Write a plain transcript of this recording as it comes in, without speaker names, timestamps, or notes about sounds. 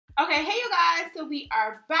Okay, hey you guys, so we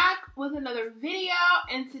are back with another video,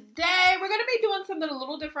 and today we're going to be doing something a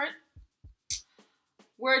little different.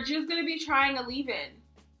 We're just going to be trying a leave-in.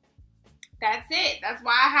 That's it. That's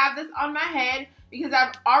why I have this on my head, because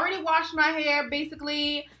I've already washed my hair.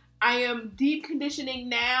 Basically, I am deep conditioning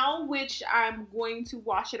now, which I'm going to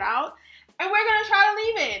wash it out, and we're going to try to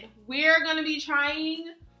leave-in. We're going to be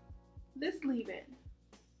trying this leave-in.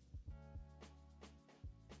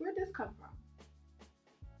 Where'd this come from?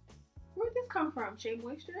 Where'd this come from? Shea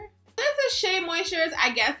Moisture? This is Shea Moisture's,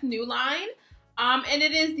 I guess, new line. And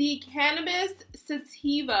it is the Cannabis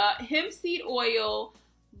Sativa Hemp Seed Oil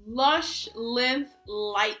Lush Length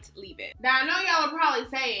Light Leave-In. Now, I know y'all are probably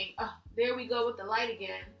saying, oh, there we go with the light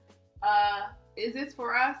again. Is this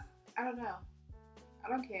for us? I don't know. I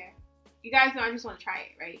don't care. You guys know I just want to try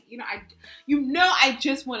it, right? I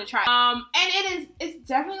just want to try it. And it's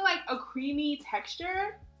definitely like a creamy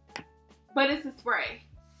texture, but it's a spray.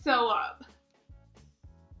 So,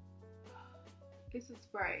 it's a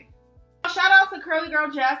spray. Shout out to Curly Girl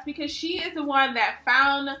Jess, because she is the one that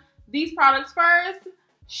found these products first,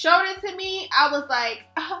 showed it to me. I was like,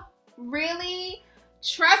 oh, really?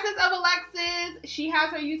 Tresses of Alexis. She has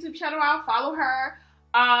her YouTube channel. I'll follow her.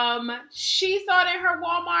 She saw it in her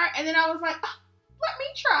Walmart, and then I was like, oh, let me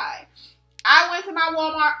try. I went to my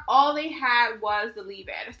Walmart. All they had was the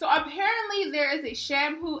leave-in. So apparently there is a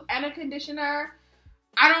shampoo and a conditioner.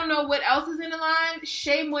 I don't know what else is in the line.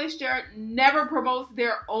 Shea Moisture never promotes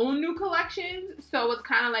their own new collections, so it's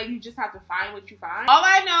kind of like you just have to find what you find. All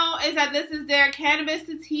I know is that this is their Cannabis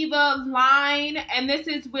Sativa line, and this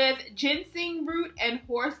is with ginseng root and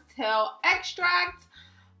horsetail extract.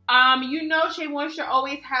 You know Shea Moisture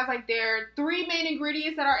always has like their 3 main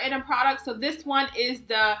ingredients that are in a product. So this one is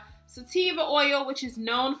the sativa oil, which is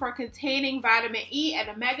known for containing vitamin E and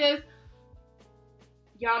omegas.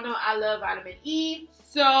 Y'all know I love vitamin E.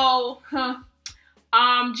 So,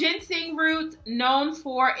 ginseng root, known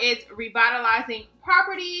for its revitalizing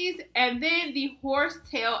properties. And then the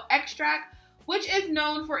horsetail extract, which is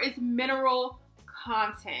known for its mineral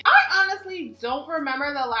content. I honestly don't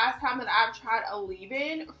remember the last time that I've tried a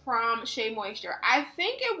leave-in from Shea Moisture. I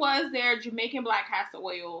think it was their Jamaican black castor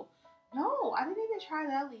oil. No, I didn't even try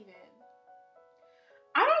that leave-in.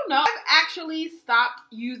 I don't know. I've actually stopped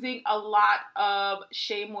using a lot of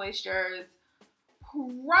Shea Moisture's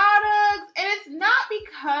products, and it's not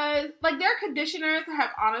because, like, their conditioners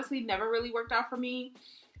have honestly never really worked out for me.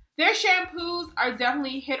 Their shampoos are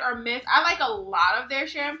definitely hit or miss. I like a lot of their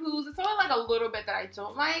shampoos. It's only like a little bit that I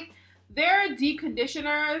don't like. Their deep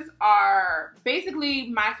conditioners are basically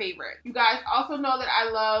my favorite. You guys also know that I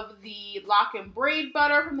love the Lock and Braid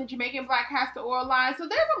Butter from the Jamaican Black Castor Oil line. So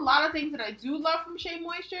there's a lot of things that I do love from Shea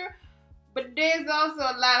Moisture, but there's also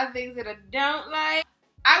a lot of things that I don't like.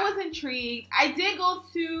 I was intrigued. I did go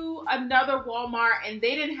to another Walmart and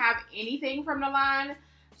they didn't have anything from the line.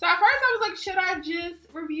 So at first I was like, should I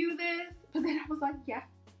just review this? But then I was like, yeah,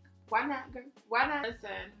 why not, girl? Why not?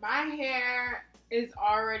 Listen, my hair is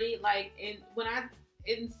already like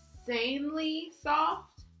insanely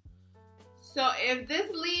soft. So if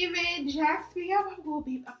this leave-in jacks me up, I'm gonna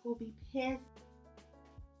be pissed.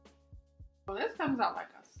 Well, this comes out like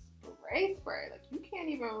a spray. Like, you can't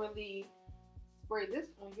even really spray this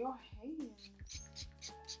on your hand.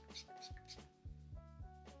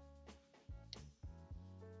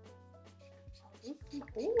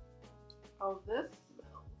 Ooh. Oh, this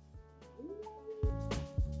smells. Ooh.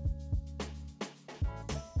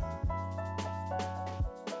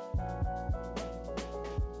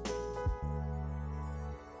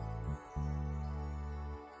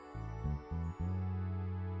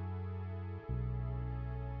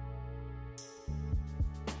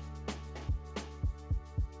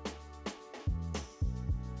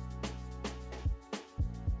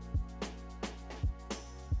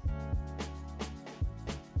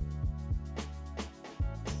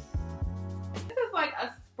 Like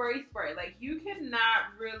a spray. Like, you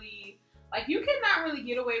cannot really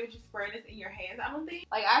get away with just spraying this in your hands, I don't think.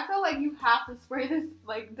 Like, I feel like you have to spray this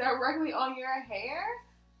like directly on your hair.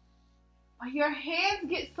 Like, your hands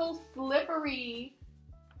get so slippery,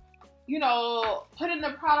 you know, putting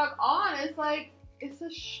the product on. It's like, it's a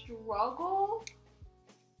struggle.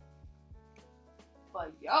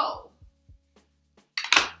 But yo,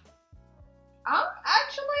 I'm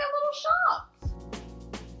actually a little shocked.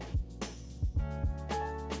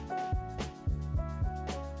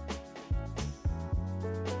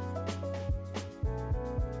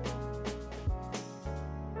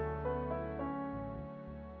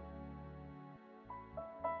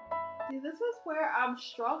 See, this is where I'm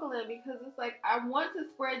struggling, because it's like I want to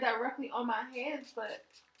spray directly on my hands, but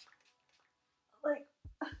like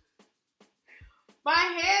My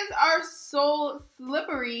hands are so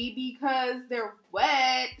slippery because they're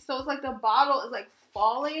wet. So it's like the bottle is like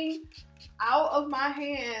falling out of my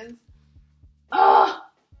hands. Ugh!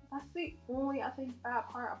 That's the only, I think, bad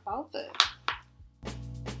part about this.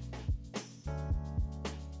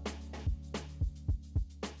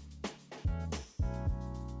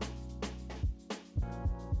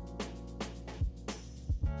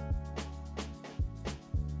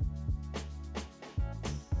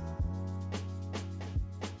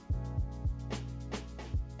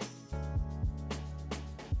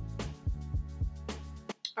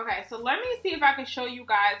 Okay, so let me see if I can show you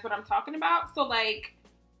guys what I'm talking about. So like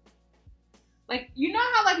you know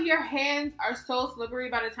how like your hands are so slippery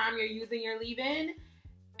by the time you're using your leave-in,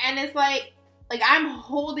 and it's like I'm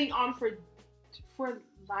holding on for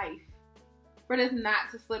life for this not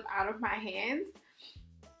to slip out of my hands,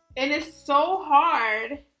 and it's so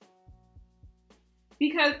hard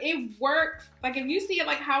because it works. Like if you see it,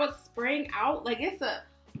 like how it's spraying out, like it's a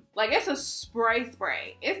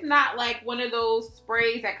spray. It's not like one of those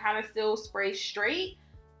sprays that kind of still spray straight.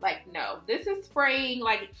 Like, no, this is spraying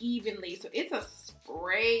like evenly. So it's a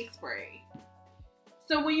spray.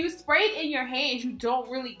 So when you spray it in your hands, you don't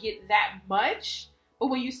really get that much. But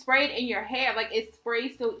when you spray it in your hair, like it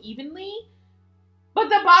sprays so evenly. But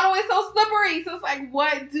the bottle is so slippery. So it's like,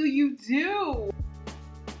 what do you do?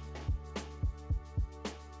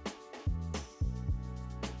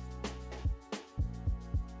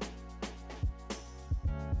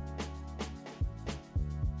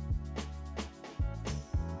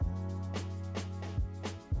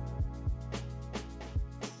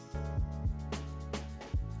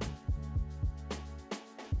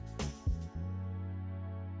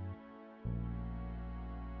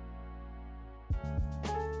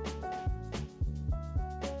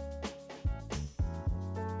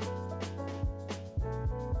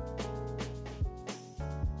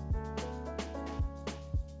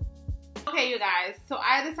 Okay, you guys, so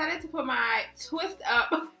I decided to put my twist up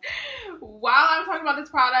while I'm talking about this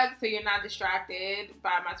product so you're not distracted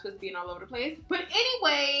by my twist being all over the place. But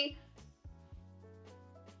anyway,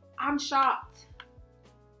 I'm shocked.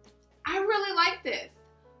 I really like this.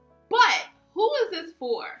 But who is this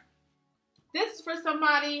for? This is for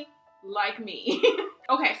somebody like me.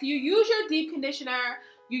 Okay, so you use your deep conditioner,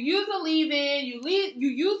 you use a leave-in, you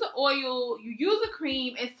use the oil, you use a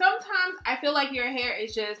cream, and sometimes I feel like your hair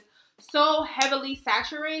is just so heavily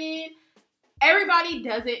saturated. Everybody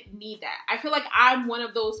doesn't need that. I feel like I'm one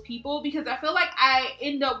of those people because I feel like I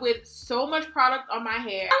end up with so much product on my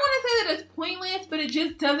hair. I want to say that it's pointless, but it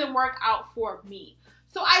just doesn't work out for me.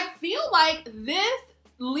 So I feel like this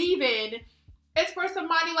leave-in is for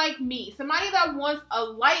somebody like me. Somebody that wants a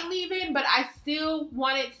light leave-in, but I still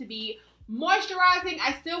want it to be moisturizing.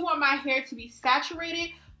 I still want my hair to be saturated,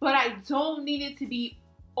 but I don't need it to be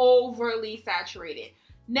overly saturated.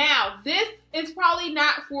 Now, this is probably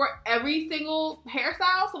not for every single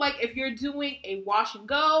hairstyle. So like if you're doing a wash and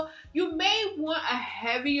go, you may want a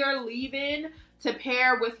heavier leave-in to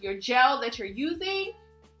pair with your gel that you're using.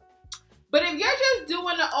 But if you're just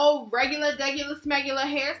doing the old regular smegular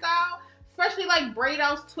hairstyle, especially like braid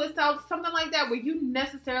outs, twist outs, something like that, where you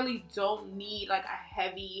necessarily don't need like a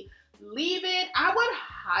heavy leave-in, I would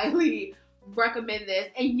highly recommend this.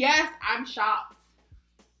 And yes, I'm shocked.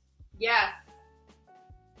 Yes.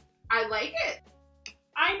 I like it.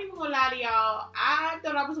 I ain't even gonna lie to y'all. I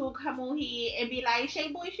thought I was gonna come on here and be like, Shea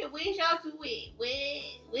boy, where's y'all do it?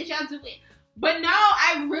 Where's y'all do it? But no,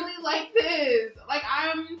 I really like this. Like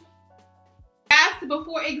I'm asked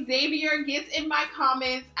before Xavier gets in my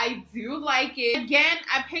comments. I do like it. Again,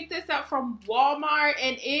 I picked this up from Walmart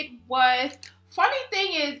and it was, funny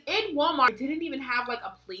thing is in Walmart, they didn't even have like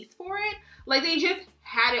a place for it. Like they just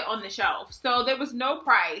had it on the shelf. So there was no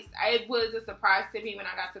price. It was a surprise to me when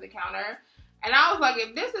I got to the counter. And I was like,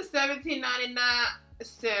 if this is $17.99,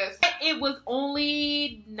 sis. It was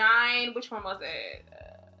only $9. Which one was it?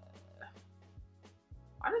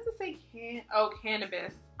 Why does it say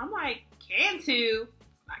cannabis? I'm like, Cantu.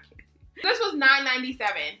 It's not Cantu. This was $9.97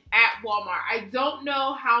 at Walmart. I don't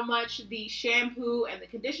know how much the shampoo and the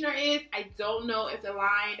conditioner is. I don't know if the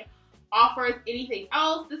line offers anything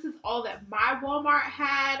else. This is all that my Walmart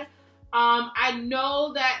had. I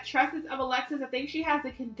know that Tresses of Alexis, I think she has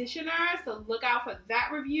the conditioner, so look out for that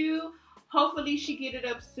review. Hopefully she get it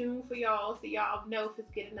up soon for y'all so y'all know if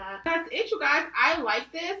it's good or not. That's it, you guys. I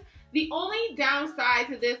like this. The only downside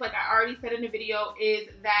to this, like I already said in the video, is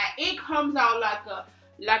that it comes out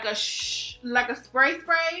like a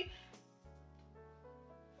spray.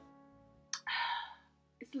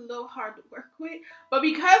 It's a little hard to work with, but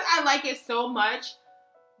because I like it so much,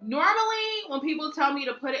 Normally, when people tell me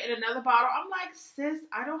to put it in another bottle, I'm like, sis,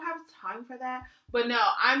 I don't have time for that. But no,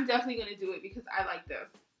 I'm definitely gonna do it because I like this.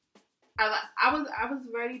 I was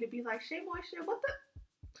ready to be like, Shea Moisture, what the?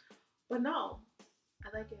 But no,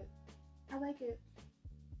 I like it. I like it.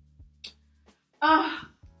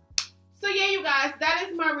 So yeah, you guys, that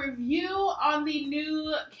is my review on the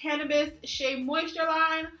new Cannabis Shea Moisture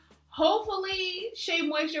line. Hopefully, Shea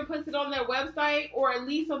Moisture puts it on their website or at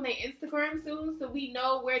least on their Instagram soon so we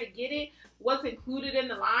know where to get it, what's included in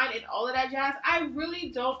the line, and all of that jazz. I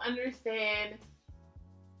really don't understand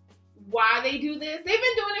why they do this. They've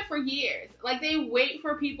been doing it for years. Like, they wait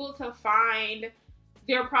for people to find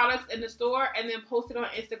their products in the store and then post it on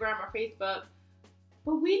Instagram or Facebook.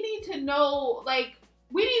 But we need to know, like,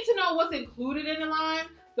 we need to know what's included in the line,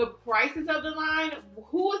 the prices of the line,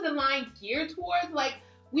 who is the line geared towards. Like,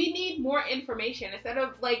 we need more information instead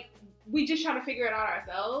of, like, we just trying to figure it out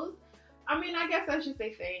ourselves. I mean, I guess that's just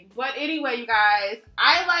a thing. But anyway, you guys,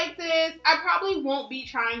 I like this. I probably won't be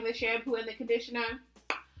trying the shampoo and the conditioner.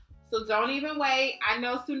 So don't even wait. I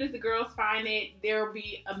know as soon as the girls find it, there will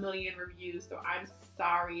be a million reviews. So I'm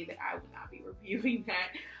sorry that I would not be reviewing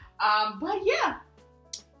that. But yeah,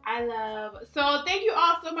 I love. So thank you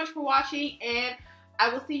all so much for watching. And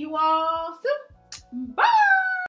I will see you all soon. Bye.